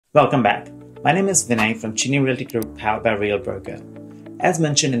Welcome back. My name is Vinay from Chinni Realty Group, powered by Real Broker. As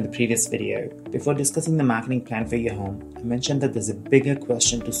mentioned in the previous video, before discussing the marketing plan for your home, I mentioned that there's a bigger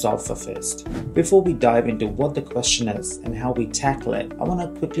question to solve for first. Before we dive into what the question is and how we tackle it, I want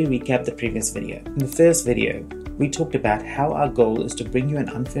to quickly recap the previous video. In the first video, we talked about how our goal is to bring you an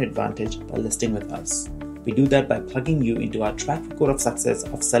unfair advantage by listing with us. We do that by plugging you into our track record of success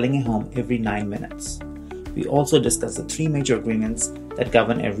of selling a home every 9 minutes. We also discussed the 3 major agreements that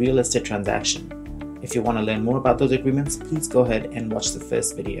govern a real estate transaction. If you want to learn more about those agreements, please go ahead and watch the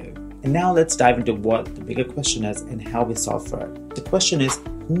first video. And now let's dive into what the bigger question is and how we solve for it. The question is,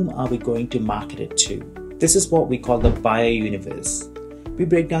 whom are we going to market it to? This is what we call the buyer universe. We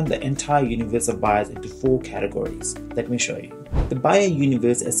break down the entire universe of buyers into 4 categories. Let me show you. The buyer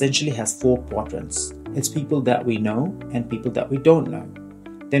universe essentially has 4 quadrants. It's people that we know and people that we don't know.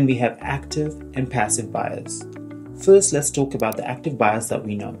 Then we have active and passive buyers. First, let's talk about the active buyers that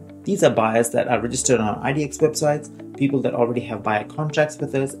we know. These are buyers that are registered on IDX websites, people that already have buyer contracts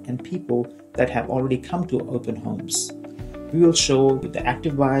with us, and people that have already come to open homes. We will show you the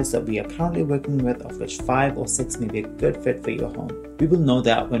active buyers that we are currently working with, of which 5 or 6 may be a good fit for your home. We will know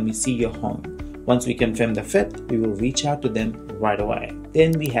that when we see your home. Once we confirm the fit, we will reach out to them right away.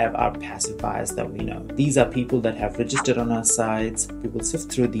 Then we have our passive buyers that we know. These are people that have registered on our sites. We will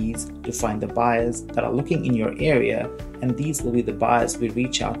sift through these to find the buyers that are looking in your area, and these will be the buyers we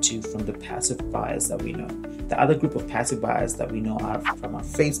reach out to from the passive buyers that we know. The other group of passive buyers that we know are from our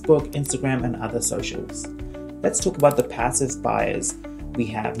Facebook, Instagram, and other socials. Let's talk about the passive buyers we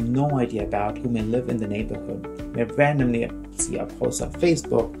have no idea about, who may live in the neighborhood, may randomly see our posts on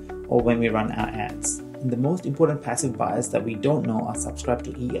Facebook, or when we run our ads. And the most important passive buyers that we don't know are subscribed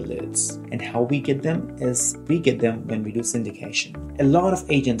to e-alerts. And how we get them is we get them when we do syndication. A lot of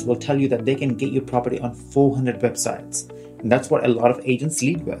agents will tell you that they can get your property on 400 websites. And that's what a lot of agents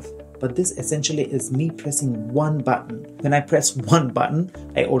lead with. But this essentially is me pressing one button. When I press one button,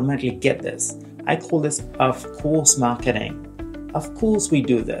 I automatically get this. I call this of course marketing. Of course we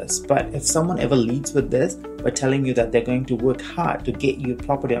do this, but if someone ever leads with this by telling you that they're going to work hard to get you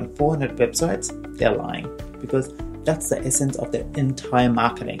property on 400 websites, they're lying, because that's the essence of their entire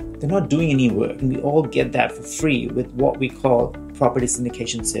marketing. They're not doing any work, and we all get that for free with what we call property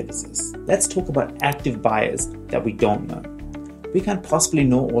syndication services. Let's talk about active buyers that we don't know. We can't possibly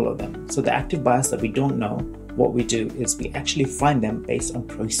know all of them, so the active buyers that we don't know, what we do is we actually find them based on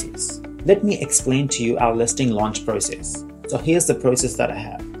process. Let me explain to you our listing launch process. So here's the process that I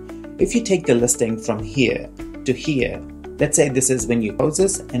have. If you take the listing from here to here, let's say this is when you close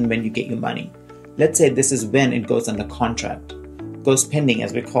this and when you get your money. Let's say this is when it goes under contract, goes pending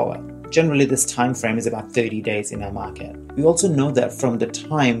as we call it. Generally, this time frame is about 30 days in our market. We also know that from the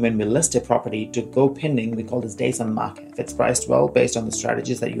time when we list a property to go pending, we call this days on market. If it's priced well based on the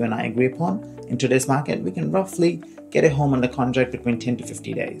strategies that you and I agree upon in today's market, we can roughly get a home under contract between 10 to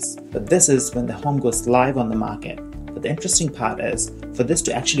 50 days. But this is when the home goes live on the market. But the interesting part is, for this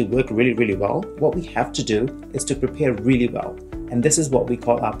to actually work really well, what we have to do is to prepare really well. And this is what we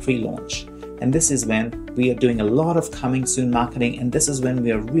call our pre-launch. And this is when we are doing a lot of coming soon marketing, and this is when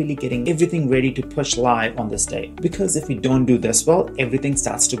we are really getting everything ready to push live on this day. Because if we don't do this well, everything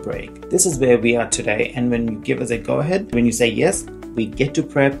starts to break. This is where we are today, and when you give us a go ahead, when you say yes, we get to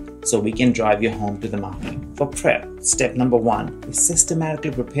prep so we can drive your home to the market. For prep, step number 1, we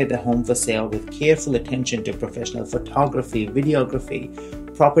systematically prepare the home for sale with careful attention to professional photography,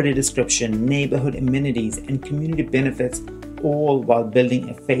 videography, property description, neighborhood amenities, and community benefits, all while building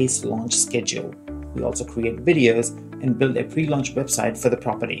a phased launch schedule. We also create videos and build a pre-launch website for the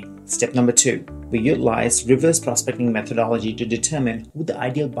property. Step number 2, we utilize reverse prospecting methodology to determine who the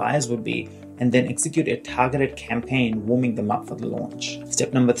ideal buyers would be, and then execute a targeted campaign warming them up for the launch.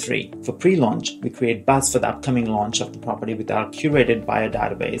 Step number 3, for pre-launch, we create buzz for the upcoming launch of the property with our curated buyer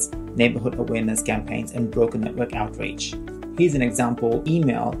database, neighborhood awareness campaigns, and broker network outreach. Here's an example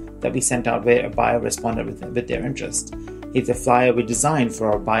email that we sent out where a buyer responded with their interest. Here's a flyer we designed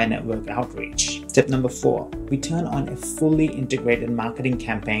for our buyer network outreach. Step number 4, we turn on a fully integrated marketing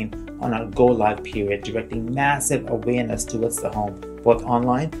campaign on our go live period, directing massive awareness towards the home, both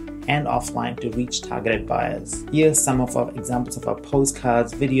online and offline, to reach targeted buyers. Here's some of our examples of our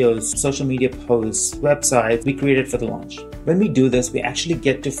postcards, videos, social media posts, websites we created for the launch. When we do this, we actually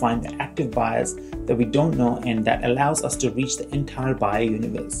get to find the active buyers that we don't know, and that allows us to reach the entire buyer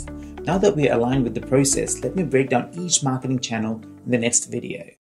universe. Now that we are aligned with the process, let me break down each marketing channel in the next video.